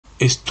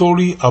A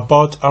story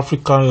about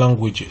African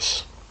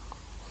languages.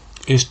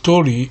 A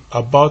story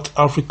about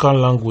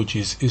African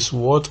languages is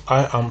what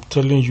I am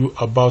telling you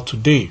about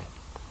today.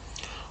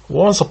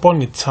 Once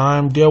upon a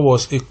time, there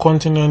was a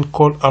continent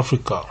called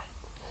Africa.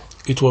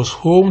 It was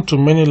home to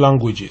many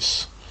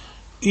languages,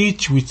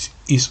 each with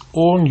its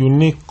own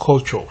unique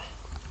culture.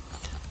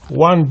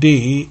 One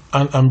day,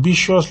 an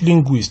ambitious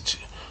linguist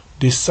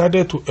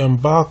decided to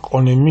embark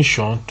on a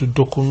mission to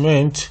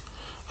document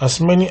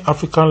as many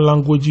African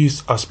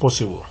languages as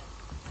possible.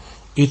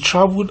 He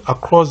traveled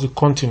across the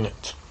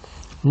continent,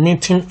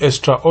 meeting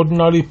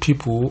extraordinary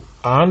people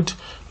and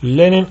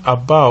learning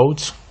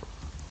about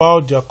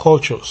their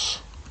cultures.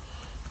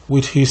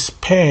 With his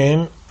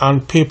pen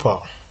and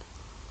paper,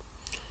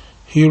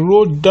 he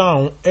wrote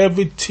down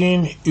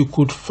everything he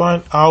could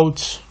find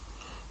out: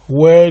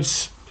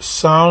 words,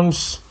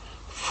 sounds,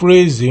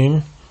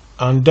 phrasing,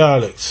 and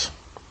dialects.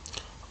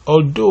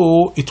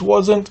 Although it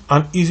wasn't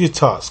an easy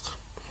task,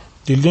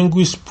 the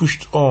linguist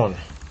pushed on,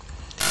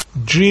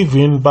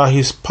 driven by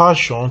his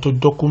passion to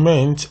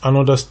document and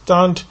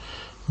understand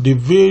the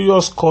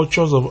various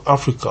cultures of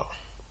Africa.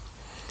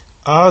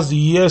 As the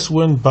years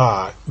went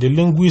by, the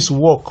linguist's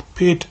work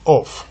paid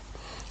off.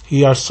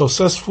 He had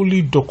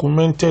successfully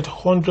documented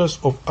hundreds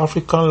of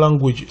African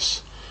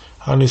languages,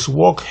 and his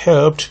work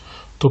helped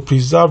to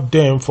preserve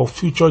them for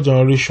future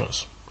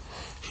generations.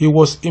 He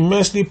was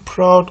immensely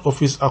proud of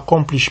his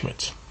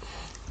accomplishment,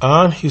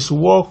 and his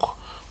work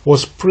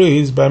was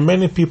praised by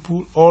many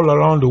people all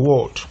around the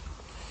world.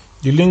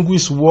 The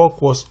linguist's work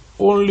was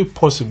only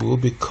possible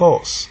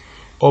because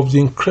of the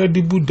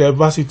incredible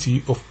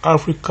diversity of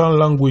African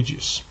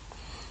languages.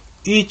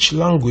 Each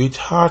language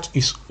had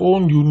its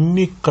own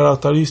unique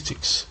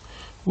characteristics,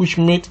 which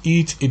made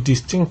it a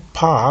distinct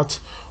part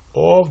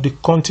of the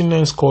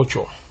continent's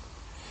culture.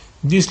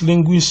 This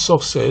linguist's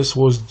success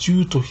was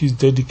due to his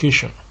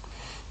dedication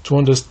to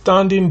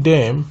understanding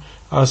them,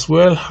 as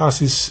well as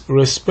his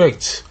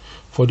respect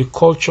for the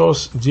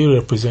cultures they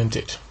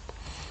represented.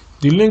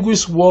 The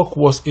linguist's work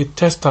was a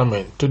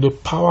testament to the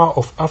power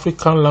of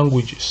African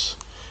languages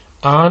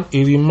and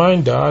a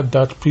reminder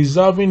that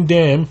preserving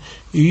them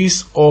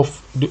is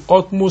of the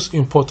utmost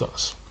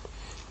importance.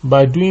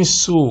 By doing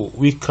so,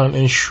 we can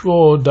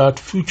ensure that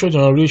future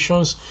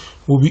generations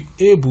will be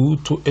able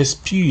to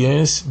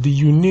experience the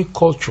unique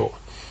culture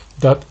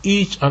that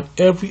each and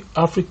every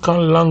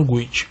African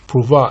language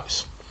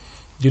provides.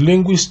 The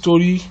linguist's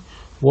story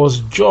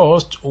was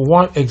just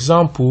one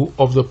example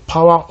of the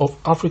power of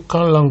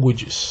African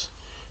languages.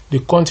 The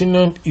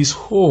continent is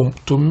home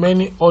to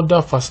many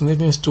other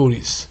fascinating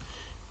stories,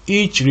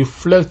 each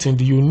reflecting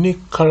the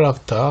unique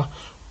character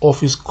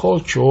of its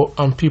culture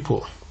and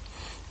people.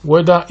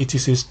 Whether it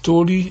is a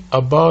story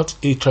about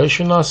a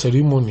traditional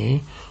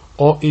ceremony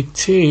or a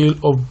tale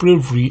of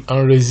bravery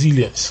and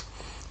resilience,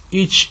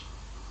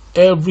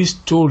 every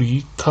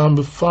story can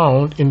be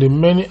found in the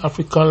many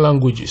African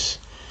languages.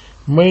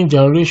 Many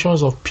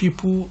generations of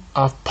people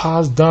have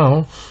passed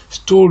down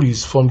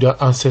stories from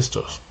their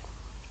ancestors.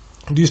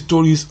 These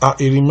stories are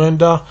a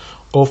reminder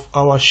of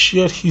our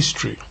shared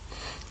history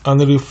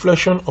and a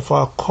reflection of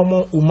our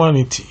common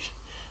humanity.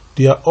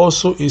 They are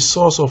also a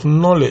source of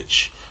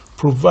knowledge,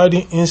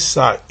 providing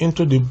insight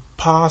into the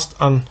past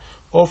and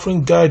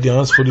offering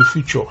guidance for the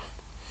future.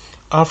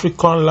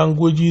 African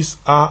languages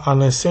are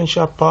an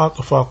essential part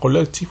of our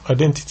collective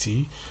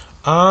identity,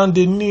 and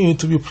they need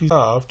to be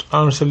preserved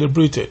and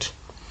celebrated.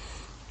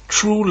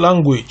 Through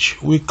language,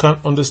 we can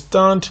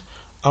understand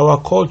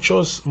our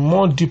cultures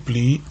more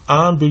deeply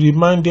and be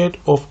reminded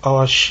of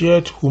our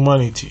shared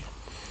humanity.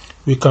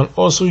 We can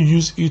also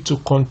use it to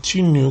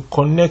continue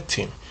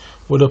connecting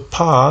with the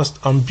past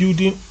and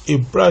building a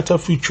brighter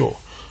future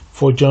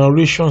for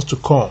generations to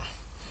come.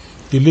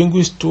 The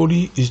linguist's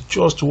story is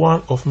just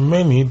one of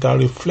many that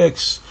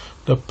reflects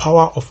the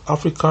power of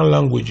African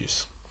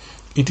languages.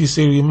 It is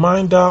a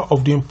reminder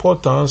of the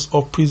importance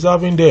of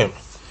preserving them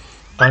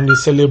and the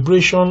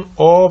celebration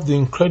of the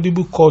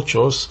incredible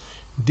cultures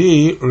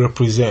they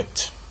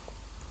represent.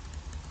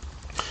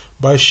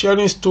 By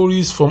sharing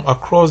stories from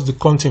across the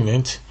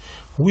continent,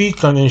 we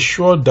can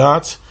ensure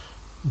that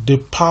the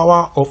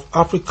power of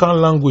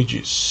African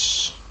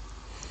languages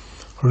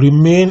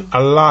remain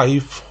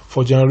alive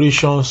for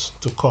generations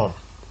to come.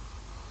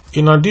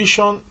 In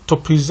addition to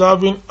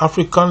preserving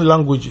African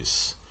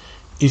languages,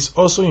 it's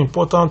also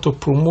important to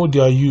promote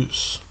their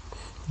use.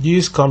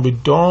 This can be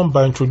done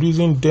by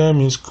introducing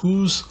them in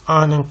schools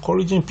and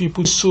encouraging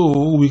people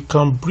so we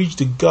can bridge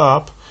the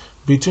gap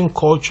between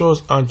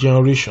cultures and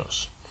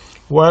generations,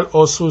 while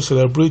also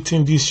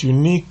celebrating this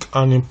unique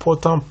and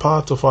important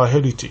part of our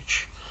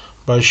heritage.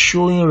 By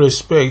showing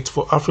respect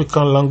for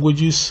African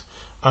languages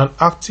and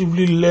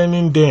actively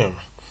learning them,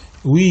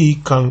 we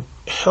can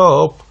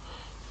help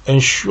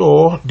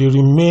ensure they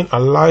remain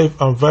alive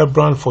and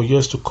vibrant for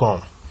years to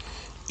come.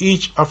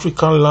 Each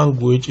African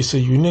language is a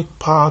unique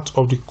part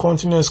of the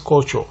continent's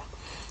culture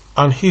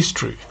and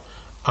history,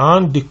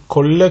 and the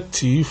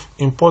collective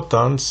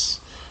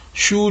importance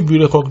should be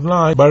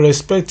recognized by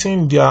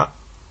respecting their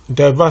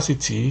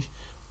diversity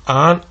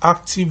and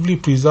actively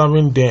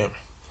preserving them.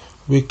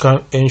 we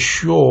can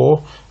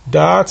ensure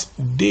that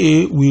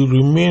they will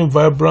remain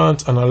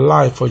vibrant and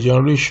alive for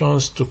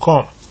generations to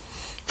come.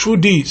 Through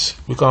this,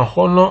 we can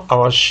honor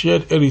our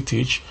shared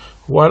heritage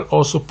while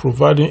also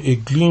providing a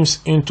glimpse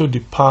into the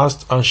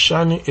past and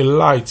shining a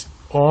light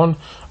on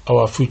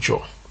our future.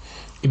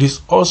 It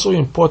is also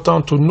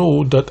important to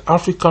know that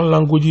African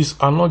languages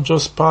are not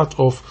just part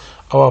of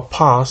our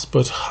past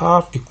but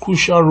have a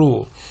crucial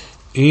role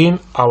in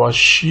our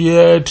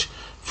shared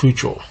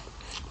future.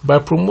 By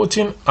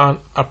promoting an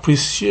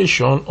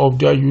appreciation of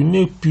their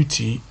unique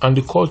beauty and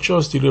the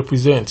cultures they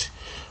represent,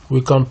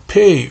 we can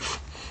pave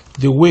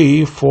the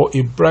way for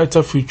a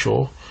brighter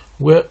future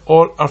where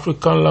all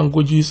African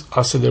languages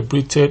are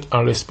celebrated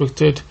and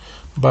respected.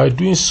 By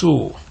doing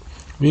so,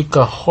 we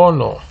can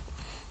honor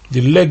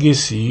the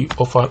legacy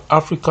of our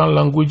African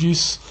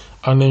languages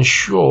and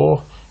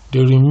ensure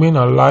they remain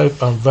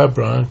alive and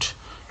vibrant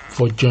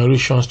for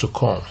generations to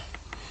come.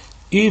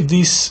 If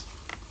this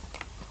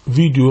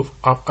video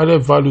have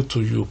added value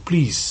to you,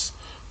 please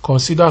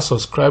consider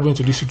subscribing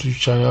to this YouTube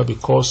channel,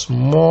 because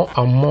more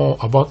and more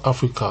about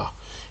Africa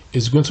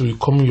is going to be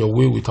coming your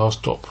way without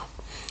stop.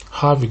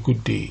 Have a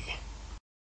good day.